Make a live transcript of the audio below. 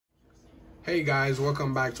Hey guys,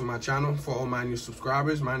 welcome back to my channel. For all my new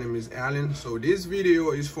subscribers, my name is Alan. So this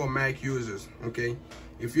video is for Mac users, okay?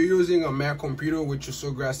 If you're using a Mac computer with your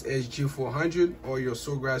Sawgrass SG400 or your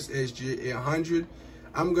Sawgrass SG800,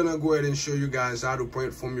 I'm gonna go ahead and show you guys how to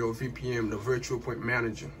print from your VPM, the Virtual Print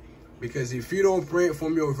Manager. Because if you don't print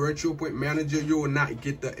from your Virtual Print Manager, you will not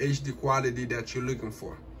get the HD quality that you're looking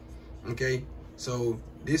for, okay? So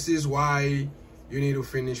this is why you need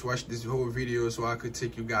to watch this whole video so I could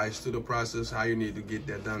take you guys through the process, how you need to get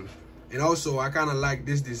that done. And also, I kind of like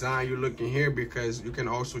this design you're looking here because you can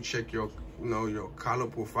also check your, your color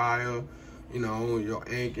profile, your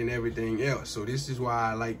ink and everything else. So this is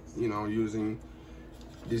why I like, using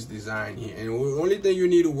this design here. And the only thing you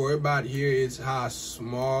need to worry about here is how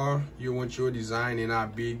small you want your design and how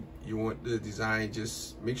big you want the design.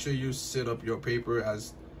 Just make sure you set up your paper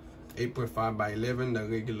as 8.5 by 11, the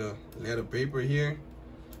regular letter paper here.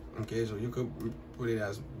 Okay, so you could put it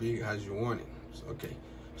as big as you want it. So, okay,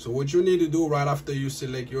 so what you need to do right after you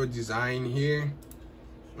select your design here,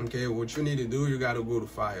 okay, what you need to do, you got to go to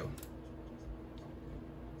File,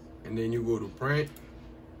 and then you go to Print,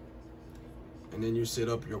 and then you set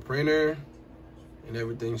up your printer, and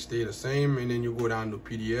everything stay the same, and then you go down to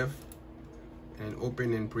PDF and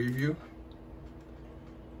Open and Preview.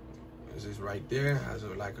 This is right there, has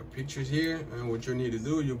like a pictures here. And what you need to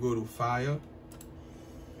do, you go to File,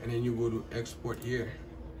 and then you go to Export here.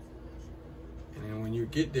 And then when you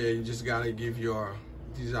get there, you just gotta give your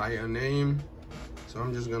desired name. So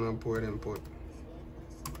I'm just gonna put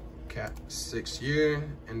Cat 6 here,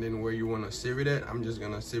 and then where you wanna save it at, I'm just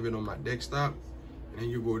gonna save it on my desktop. And then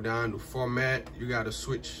you go down to Format. You gotta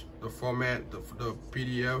switch the format, the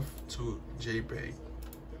PDF to JPEG.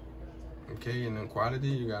 Okay, and then quality,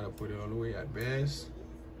 you gotta put it all the way at best.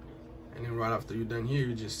 And then right after you're done here,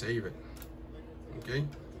 you just save it. Okay,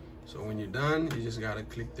 so when you're done, you just gotta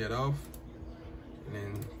click that off, and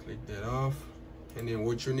then click that off. And then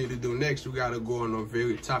what you need to do next, you gotta go on the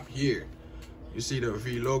very top here. You see the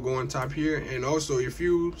V logo on top here. And also, if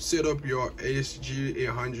you set up your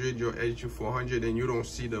SG800, your SG400, and you don't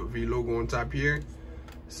see the V logo on top here,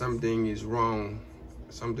 something is wrong.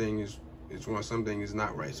 Something is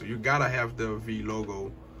not right. So you gotta have the V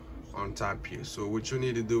logo on top here. So what you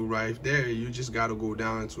need to do right there, you just gotta go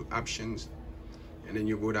down to Options, and then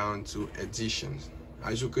you go down to Editions.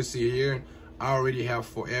 As you can see here, I already have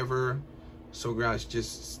Forever, Sawgrass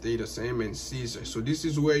just stay the same, and Caesar. So this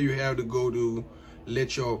is where you have to go to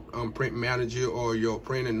let your print manager or your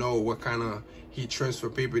printer know what kind of heat transfer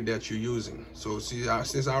paper that you're using. So see,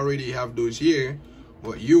 since I already have those here,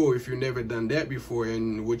 but if you've never done that before,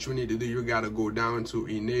 and what you need to do, you gotta go down to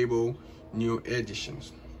Enable New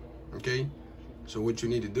Editions. Okay, so what you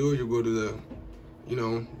need to do, you go to the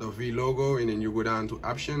the V logo, and then you go down to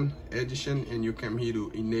Option, Edition, and you come here to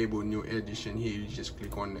Enable New Edition. Here you just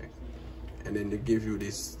click on that, and then they give you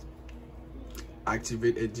this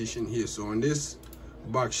Activate Edition here. So in this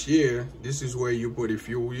box here, this is where you put, if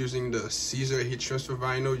you're using the Caesar heat transfer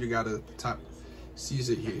vinyl, you gotta tap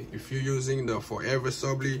Caesar here. If you're using the Forever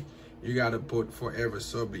SUBLI, you gotta put Forever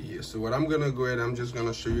SUBLI here. So what I'm gonna go ahead, I'm just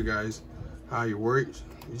gonna show you guys how it works.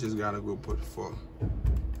 You just gotta go put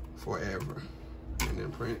Forever, and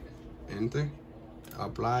then print, enter,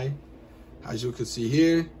 apply. As you can see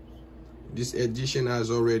here, this edition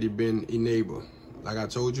has already been enabled. Like I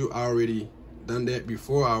told you, I already done that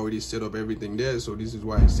before. I already set up everything there, so this is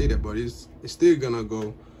why I say that, but it's still gonna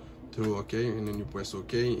go through. Okay, and then you press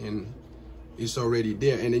OK, and it's already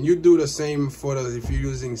there. And then you do the same for if you're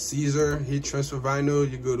using Caesar heat transfer vinyl,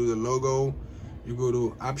 you go to the logo, you go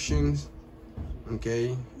to Options,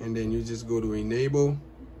 okay, and then you just go to Enable,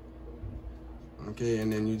 okay,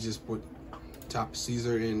 and then you just tap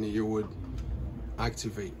Caesar, and you would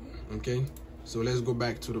activate. Okay, so let's go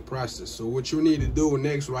back to the process. So what you need to do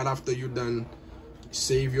next, right after you done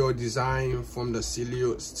save your design from the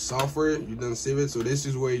Celio software, you done save it. So this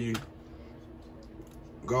is where you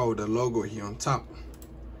go, the logo here on top,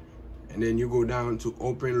 and then you go down to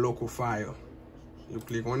Open Local File. You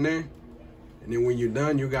click on there, and then when you're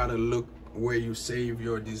done, you gotta look where you save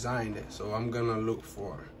your design at. So I'm gonna look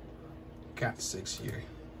for Cat 6 here,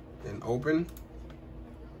 then Open,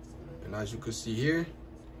 and as you can see here,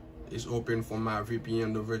 it's open for my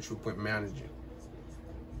VPM, the Virtual Print Manager.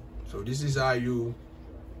 So this is how you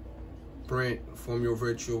print from your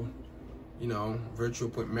virtual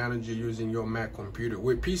Print Manager using your Mac computer.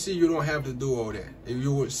 With PC, you don't have to do all that.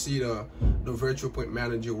 You would see the Virtual Print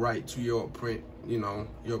Manager right to your print,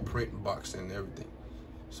 your print box and everything.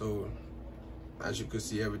 So as you can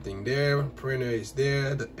see, everything there, printer is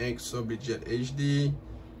there, the ink SUBLI Jet HD,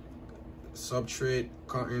 substrate,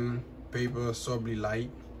 cotton, paper, SUBLI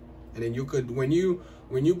Light, And then you could, when you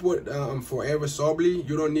put forever SUBLI,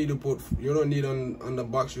 you don't need on the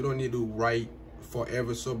box, you don't need to write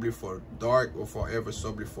forever SUBLI for dark or forever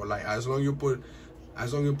SUBLI for light. As long as you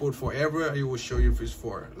put forever, it will show you if it's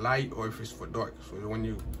for light or if it's for dark. So when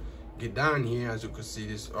you get down here, as you can see,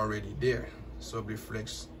 it's already there, SUBLI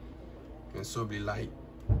flex and SUBLI light.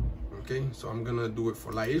 Okay, so I'm gonna do it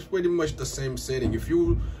for light. It's pretty much the same setting. If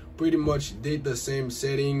you pretty much did the same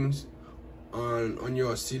settings on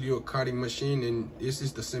your silhouette cutting machine, and this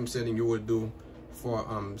is the same setting you would do for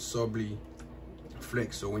SUBLI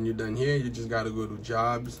flex. So when you're done here, you just got to go to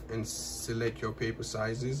jobs and select your paper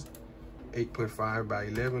sizes, 8.5 by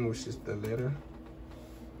 11, which is the letter.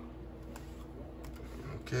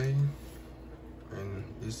 Okay, and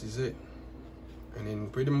this is it. And then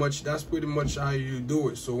that's pretty much how you do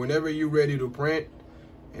it. So whenever you're ready to print,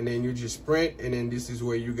 and then you just print, and then this is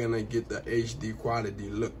where you're gonna get the HD quality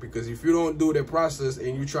look. Because if you don't do the process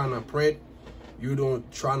and you trying to print,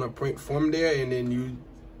 from there, and then you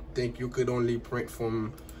think you could only print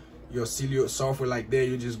from your silhouette software like that,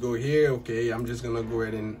 you just go here, okay, I'm just gonna go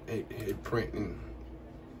ahead and hit print, and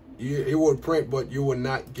it will print, but you will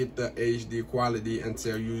not get the HD quality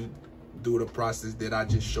until you do the process that I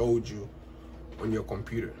just showed you on your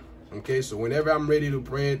computer. Okay, so whenever I'm ready to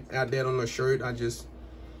print, add that on the shirt, I just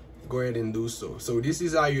go ahead and do so. So this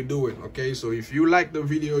is how you do it. Okay, so if you like the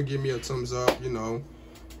video, give me a thumbs up, you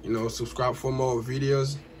know, subscribe for more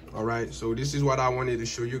videos. All right, so this is what I wanted to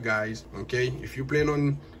show you guys. Okay, if you plan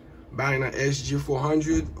on buying an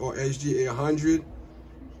SG400 or SG800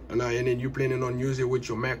 and then you planning on using it with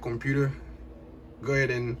your Mac computer, go ahead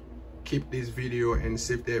and keep this video and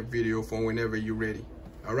save that video for whenever you're ready.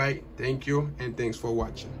 All right, thank you, and thanks for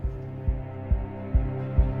watching.